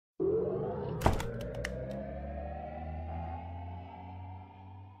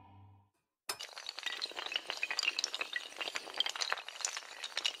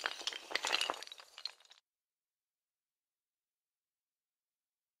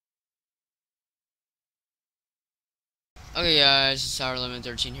Okay guys, it's Sour Lemon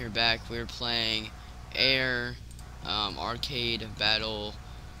 13 here back. We're playing Air, Arcade, Battle,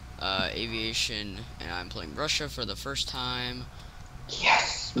 Aviation, and I'm playing Russia for the first time.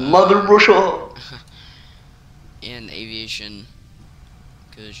 Yes, Mother Um, Russia. in Aviation,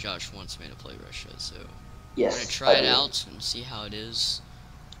 because Josh wants me to play Russia, so we're gonna Yes, try I it do. out and see how it is.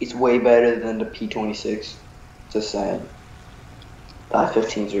 It's way better than the P-26. Just saying. The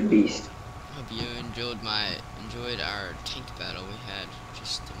I-15s are beast. Hope you enjoyed our tank battle we had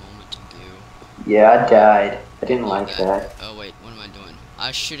just a moment ago. Yeah, I died. I didn't Oh like that. that. Oh wait, what am I doing? I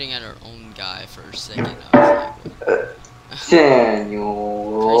was shooting at our own guy for a second. I was like, what?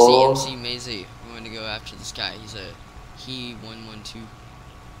 Percy MC Daniel. Mazy. I'm going to go after this guy. He's a he 112.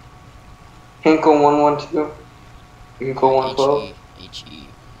 Hinkle 112. Hinkle Yeah, 112. He 112.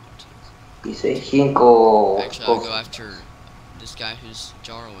 He's a Hinkle. Actually, I'll go after this guy who's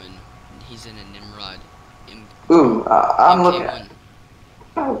Jarwin. He's in a Nimrod Ooh, I'm looking at. MK1.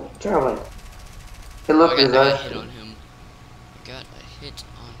 Oh, Jarwin. He Oh, I looked got as I got a us. hit on him. I got a hit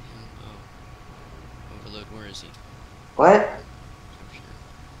on him. Oh, overload. Where is he? What? Over here.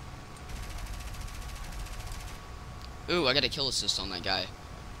 Ooh, I got a kill assist on that guy.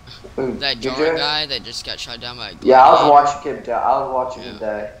 Ooh, That did Jarwin you? guy that just got shot down by a Yeah, I was gladiator. watching him die. I was watching him Yeah.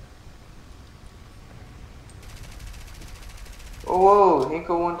 die. Oh,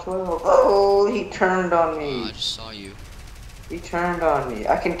 Hinkle 112. Oh, he turned on I me. just saw you. He turned on me.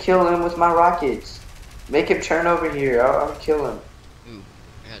 I can kill him with my rockets. Make him turn over here. I'll kill him. Ooh,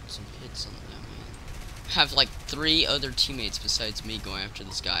 I got some hits on that man. I have like 3 other teammates besides me going after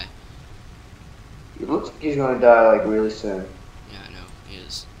this guy. It looks like he's gonna die like really soon. Yeah, I know, he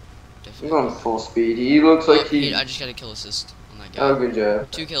is. I'm Definitely. going full speed. He looks Oh, like he. I just got a kill assist on that guy. Oh, good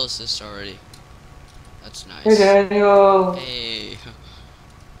job. 2 kill assists already. That's Hey, nice. Daniel. Hey.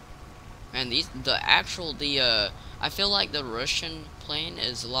 Man, I feel like the Russian plane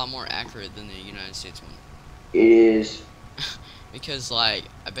is a lot more accurate than the United States one. It is. Because, like,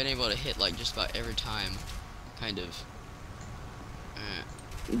 I've been able to hit, like, just about every time. Kind of.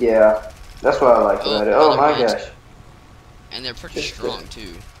 Yeah, that's what I like Oh, about it. Oh another my hit. gosh. And they're pretty Just strong,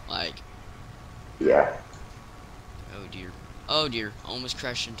 too. Like, yeah. oh dear. Oh dear. Almost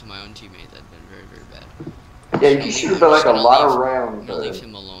crashed into my own teammate. That'd been very, very bad. Yeah, you can shoot like a lot of rounds. I'm gonna leave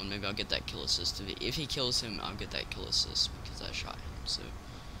him alone. Maybe I'll get that kill assist. If he kills him, I'll get that kill assist because I shot him. So,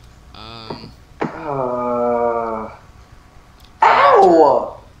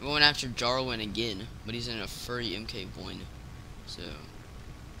 Ow! I'm going after Jarwin again, but he's in a furry MK1. So,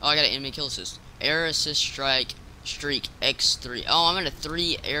 oh, I got an enemy kill assist. Air assist strike streak X3. Oh, I'm in a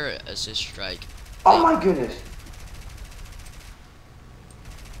 3 air assist strike. Oh my goodness.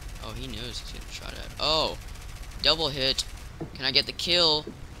 Oh, he knows he's getting shot at. Oh, double hit. Can I get the kill?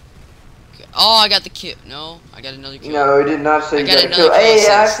 Okay. Oh, I got the kill. No, I got another kill. No, it did not say I you got got a another kill. kill Hey, assist.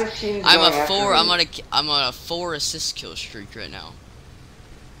 I-15 is I'm going a after 4. me. I'm on a 4 assist kill streak right now.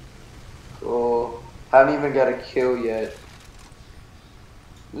 Cool. Haven't even got a kill yet.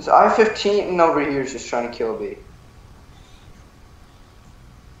 This I-15 over here is just trying to kill me.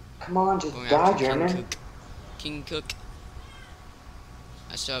 Come on, just Going die, after German. King Cook.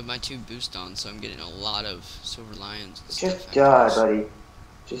 I still have my 2 boost on, so I'm getting a lot of silver lions and Just stuff. die, buddy.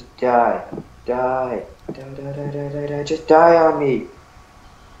 Just die. Die. Die, die, die, die, die, die. Just die on me.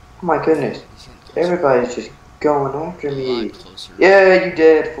 Oh my goodness. Everybody's just going after A me. lot closer. Yeah, you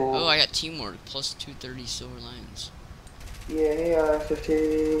dead, fool. Oh, I got teamwork plus 230 silver lions. Yeah,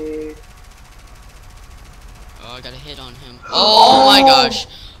 I-15. Oh, I got a hit on him. Oh my gosh.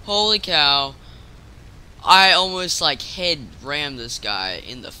 Holy cow. I almost like head rammed this guy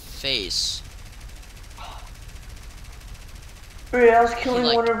in the face. Dude, I was killing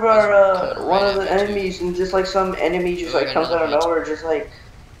like, one of was our coming one right of at the me, too. enemies, and just like some enemy just Oh, I like got comes another out of hit. nowhere, just like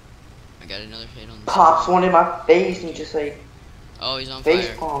I got another hit on this pops guy. one in my face and just like Oh, he's on face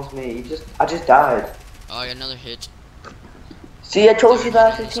fire. palms me. I just died. Oh, I got another hit. See, I told you Another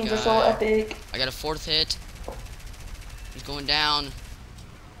that hit on this 15s are so guy. epic. I got a 4th hit. He's going down.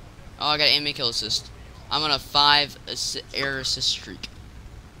 Oh, I got an enemy kill assist. I'm on a 5 air assist streak.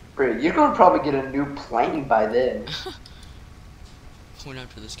 Bro, you're gonna probably get a new plane by then. Going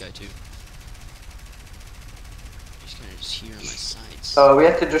after this guy too. He's kind of just here on my sides. We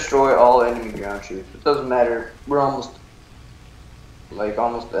have to destroy all enemy ground troops. It doesn't matter. We're almost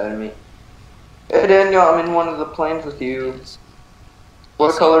the enemy. Hey Daniel, I'm in one of the planes with you.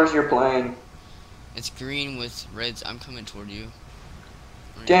 What color is your plane? It's green with reds. I'm coming toward you.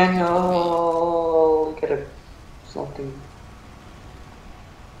 Daniel, get a something.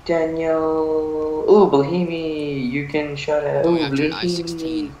 Daniel, ooh, Blahimi, you can shout out. Ooh, Going after an Blahimi.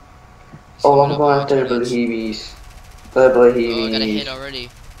 I-16. Oh, I'm going after the Blahimis. Oh, I got a hit Please. already.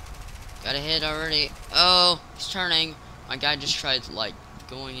 Got a hit already. Oh, he's turning. My guy just tried like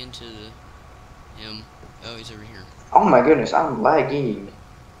going into him. Oh, he's over here. Oh my goodness, I'm lagging.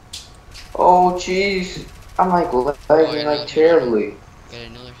 Oh jeez. I'm like Oh, I lagging got like another hit on him. terribly. Got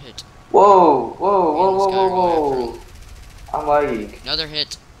another hit. Whoa, whoa, Me whoa, and this whoa, guy whoa, are going after him. whoa. I'm lagging. Another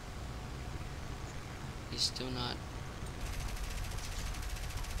hit. He's still not.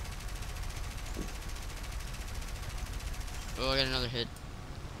 Oh, I got another hit.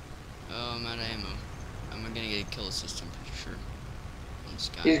 Oh, I'm out of ammo. I'm gonna get a kill assist, I'm pretty sure. On this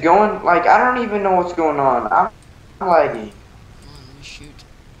guy. He's going, like, I don't even know what's going on. I'm lagging. Come on, let me shoot.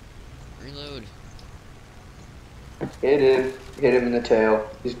 Reload. Hit him. Hit him in the tail.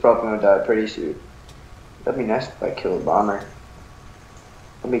 He's probably gonna die pretty soon. That'd be nice if I killed a bomber.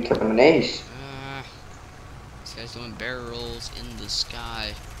 Let me kill him an ace. This guy's doing barrel rolls in the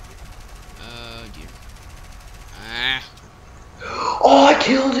sky. Oh dear. Ah. Oh, I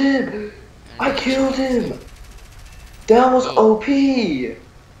killed him! I killed him! That was OP! Did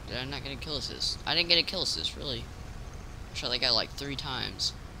I not get a kill assist? I didn't get a kill assist, really. I shot that guy like 3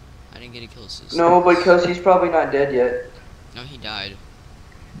 times. I didn't get a kill assist. No, because he's probably not dead yet. No, he died.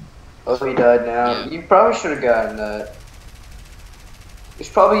 Oh, he died now. Yeah. You probably should have gotten that. It's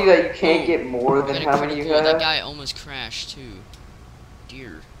probably that you can't get more than Got a how many you critical. That have. guy almost crashed too.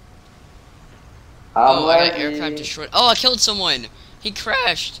 Dear. I'm Oh, I got lagging. aircraft destroyed. Oh, I killed someone. He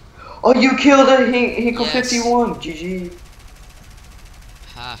crashed. Oh, you killed it! He got Yes. 51. GG.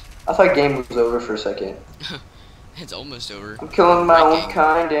 Ha. I thought game was over for a second. It's almost over. I'm killing my own Ranking.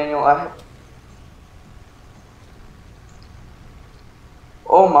 kind, Daniel.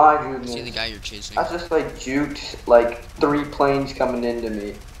 Oh my I goodness. see the guy you're chasing. I just like juked like 3 planes coming into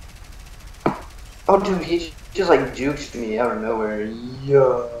me. Oh dude, he just like juked me out of nowhere.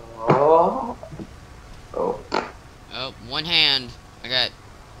 Yo. Oh. Oh, one hand. I got.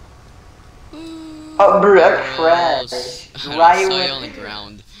 Oh, bro, I Gross. crashed. I Right saw when you on the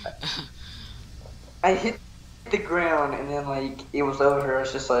ground. I hit the ground and then like it was over. I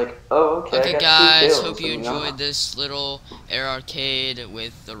was just like, oh okay. Okay, I got 2 guys, kills, hope you know? enjoyed this little air arcade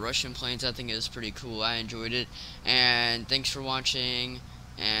with the Russian planes. I think it was pretty cool. I enjoyed it, and thanks for watching.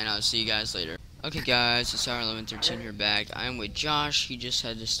 And I'll see you guys later. Okay, guys, it's Hour1113 here back. I'm with Josh. He just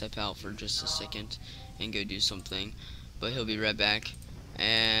had to step out for just a second and go do something, but he'll be right back.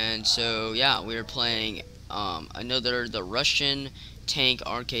 And so yeah, we're playing the Russian tank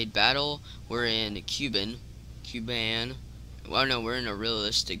arcade battle. We're in Cuban. Well, no, we're in a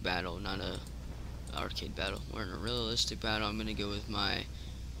realistic battle, not a arcade battle. We're in a realistic battle. I'm gonna go with my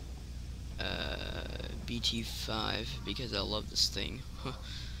BT5 because I love this thing.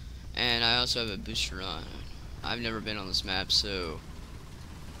 And I also have a booster on. I've never been on this map, so.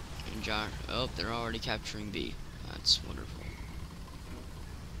 And Josh, oh, they're already capturing B. That's wonderful.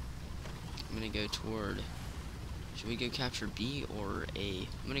 I'm gonna go toward. Should we go capture B or A?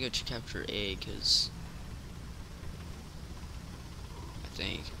 I'm gonna go to capture A because I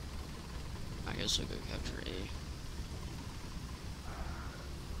think. I guess I'll go capture A.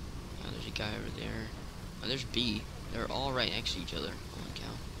 Oh, there's a guy over there. Oh, there's B. They're all right next to each other. Holy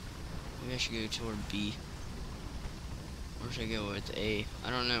cow. Maybe I should go toward B. Or should I go with A? I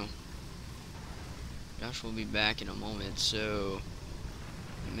don't know. Josh will be back in a moment, so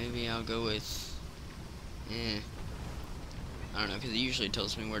maybe I'll go with I don't know, because it usually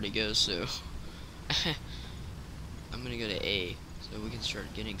tells me where to go, so I'm gonna go to A so we can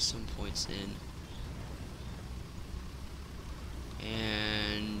start getting some points in.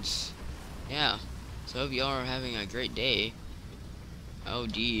 And yeah, so I hope y'all are having a great day. Oh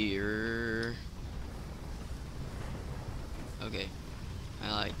dear. Okay,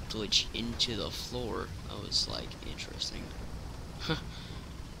 I like glitched into the floor. That was like interesting.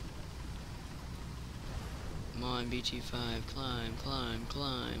 Come on, BT5, climb, climb,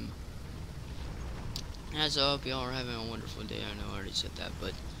 climb. As I hope y'all are having a wonderful day. I know I already said that,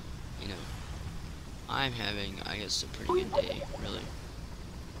 but you know, I'm having, I guess, a pretty good day, really.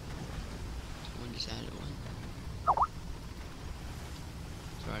 Someone just added one.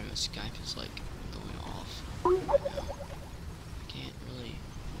 Sorry, my Skype is like going off right now. I can't really.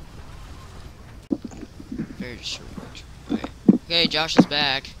 Very disturbing. Okay. Okay, Josh is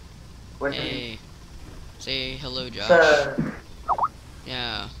back. Hey. Say hello, Josh. Sir.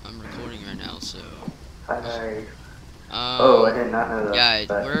 Yeah, I'm recording right now, so. Hi. Oh, I did not know that. Yeah,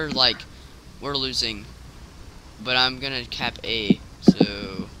 we're losing, but I'm gonna cap A.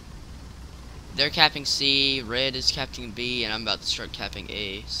 So they're capping C, red is capping B, and I'm about to start capping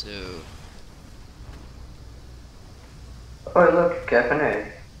A. So. Oh, look, capping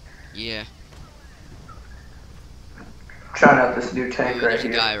A. Yeah. trying out this new tank Ooh, right there's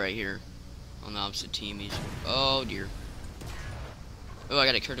here. a guy right here on the opposite team. He's oh dear. Oh, I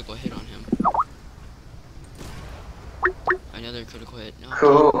got a critical hit on him. Another critical hit. No,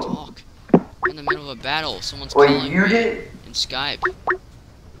 Cool. can't talk. We're in the middle of a battle. Someone's Wait, calling you me did? in Skype.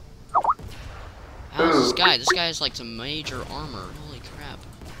 How's Who? this guy? This guy has like some major armor. Holy crap.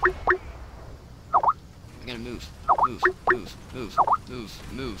 I gotta move. Move. Move. Move.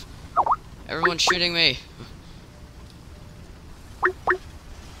 Move. Move. Everyone's shooting me.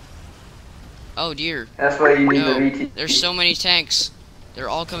 Oh dear. That's why you need No. the VT. There's so many tanks. They're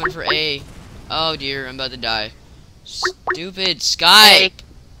all coming for A. Oh dear, I'm about to die. Stupid Skype. Hey.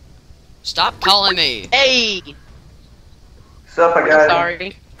 Stop calling me. Hey! What's up, I got it.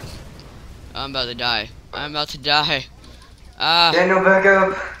 Sorry. I'm about to die. I'm about to die. Ah, Daniel, back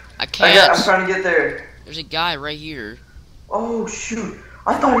up. I I'm can't. trying to get there. There's a guy right here. Oh, shoot.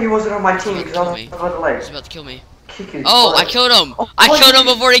 I thought he wasn't on my team because I was about to, like, He's about to kill me. kick his Oh, I butt. killed him. Oh, I what? killed him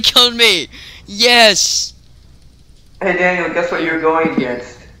before he killed me. Yes. Hey, Daniel, guess what you're going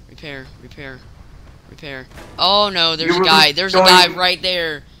against? Repair, repair, repair. Oh no, there's You a were guy. There's a going- guy right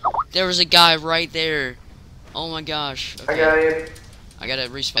there. There was a guy right there. Oh my gosh. I Okay. got you. I gotta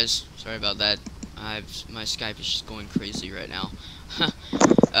respawn. Sorry about that. My Skype is just going crazy right now.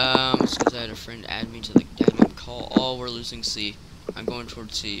 It's because I had a friend add me to the dadgum call. Oh, we're losing C. I'm going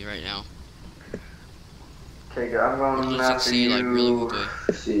towards C right now. Okay, good. I'm We're going losing after C you. like really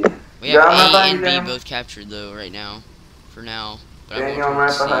quickly. See. We Yeah, I'm right have A behind and you, B Dan. both captured though right now. For now. But Daniel, I'm I'm going right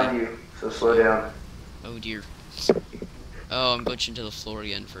towards C. behind you, so slow down. Oh dear. Oh, I'm glitching to the floor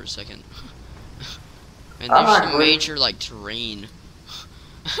again for a second. And I'm there's not some glitch- major like terrain.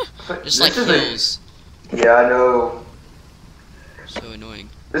 Just This like is a- hills. Yeah, I know. So annoying.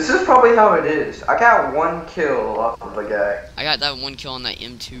 This is probably how it is. I got 1 kill off of a guy. I got that one kill on that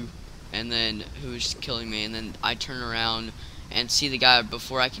M2, and then who was killing me, and then I turn around and see the guy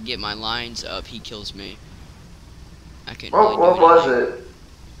before I could get my lines up. He kills me. I couldn't really What do was anything.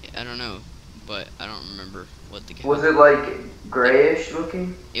 it? I don't know, but I don't remember what the guy. Was it like grayish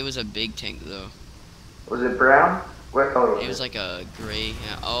looking? It was a big tank though. Was it brown? What color was It it? was like a gray.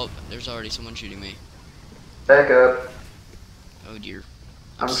 Yeah. Oh, there's already someone shooting me. Back up. Oh dear.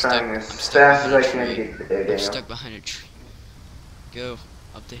 I'm stuck- trying I'm as stuck fast as behind I a can to tree. get there, I'm Daniel. stuck behind a tree. Go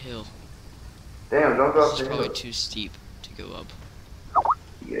up the hill. Damn, don't go This up is the probably hill. too steep to go up.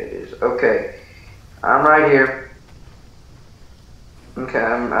 Yeah, it is. Okay. I'm right here. Okay,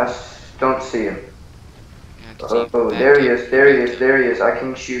 don't see him. Yeah, I can see Oh, backed there he up, is, there he backed is, up. there he is. I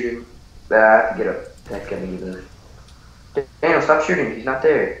can shoot him. That, get up. That can either. Daniel, stop shooting. He's not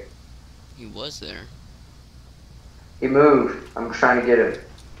there. He was there. He moved. I'm trying to get him.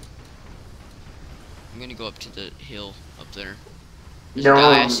 I'm gonna go up to the hill up there. There's No. a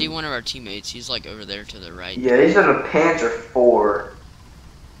guy. I see one of our teammates. He's like over there to the right. Yeah, he's in a Panzer IV.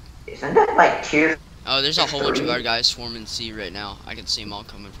 Isn't that like tier? Oh, there's a whole bunch of 3? our guys swarming C right now. I can see them all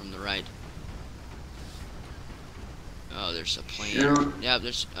coming from the right. Oh, there's a plane. Shoot. Yeah,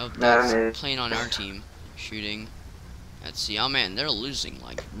 there's Nah, that's man. a plane on our team shooting at C. Oh man, they're losing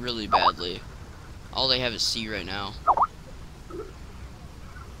like really badly. All they have is C right now.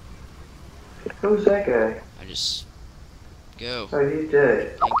 Who's that guy? I just go. Oh, he's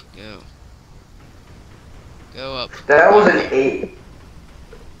dead. Tank, go. Go up. That was an 8.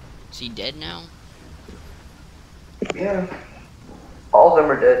 Is he dead now? Yeah. All of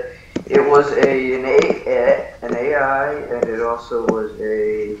them are dead. It was an AI, and it also was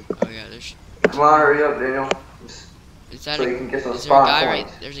a. Oh yeah, there's. Come on, hurry up, Daniel. Is that So a? you can get some Is there a spawn guy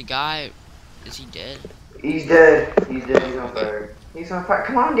points. right? There's a guy. Is he dead? He's dead. He's dead. He's on fire. He's on fire.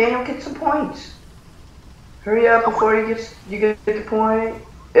 Come on, Daniel, get some points. Hurry up before you get the point.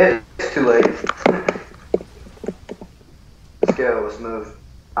 It's too late. Let's go. Let's move.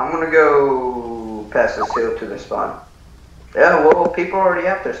 I'm gonna go past this hill to the spawn. Yeah, well, people already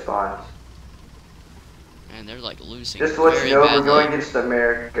have their spawns. Man, they're like losing. Just to let very you know, badly. we're going against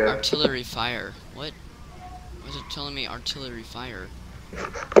America. Artillery fire. What? Why is it telling me artillery fire?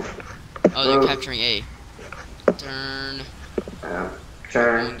 Oh, they're Oh. capturing A. Turn.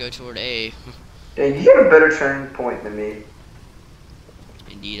 Turn. Everyone go toward A. Dang, you have a better turn point than me.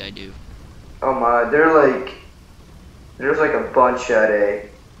 Indeed, I do. Oh my, there's like a bunch at A.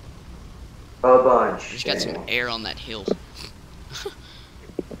 A bunch. There's got some Dang. air on that hill.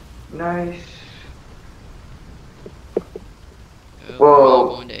 Nice. Oh, we're all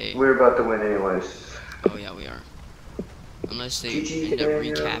Well, going to A. we're about to win anyways. Oh yeah, we are. Unless they GG, end up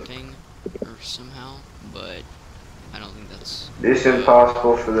Daniel. recapping or somehow, but I don't think that's. It's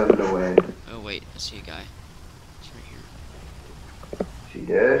impossible for them to win. Oh wait, I see a guy. He's right here. Is he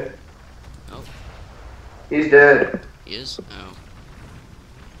dead? Oh. He's dead. He is? Oh.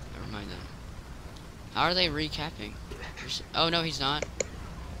 Never mind then. How are they recapping? Oh, no, he's not.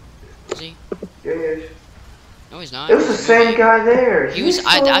 Is he? Yes. No, he's not. It was the same guy there. He was. He's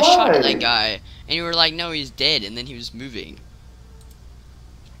I still shot at that alive. guy, and you were like, "No, he's dead," and then he was moving.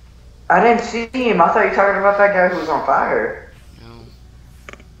 I didn't see him. I thought you were talking about that guy who was on fire. No.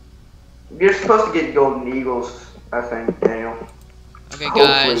 You're supposed to get golden eagles, I think, Daniel. Okay, Hopefully,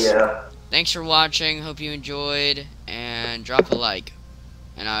 guys. yeah. Thanks for watching. Hope you enjoyed, and drop a like.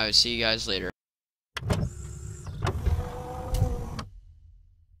 And I will see you guys later.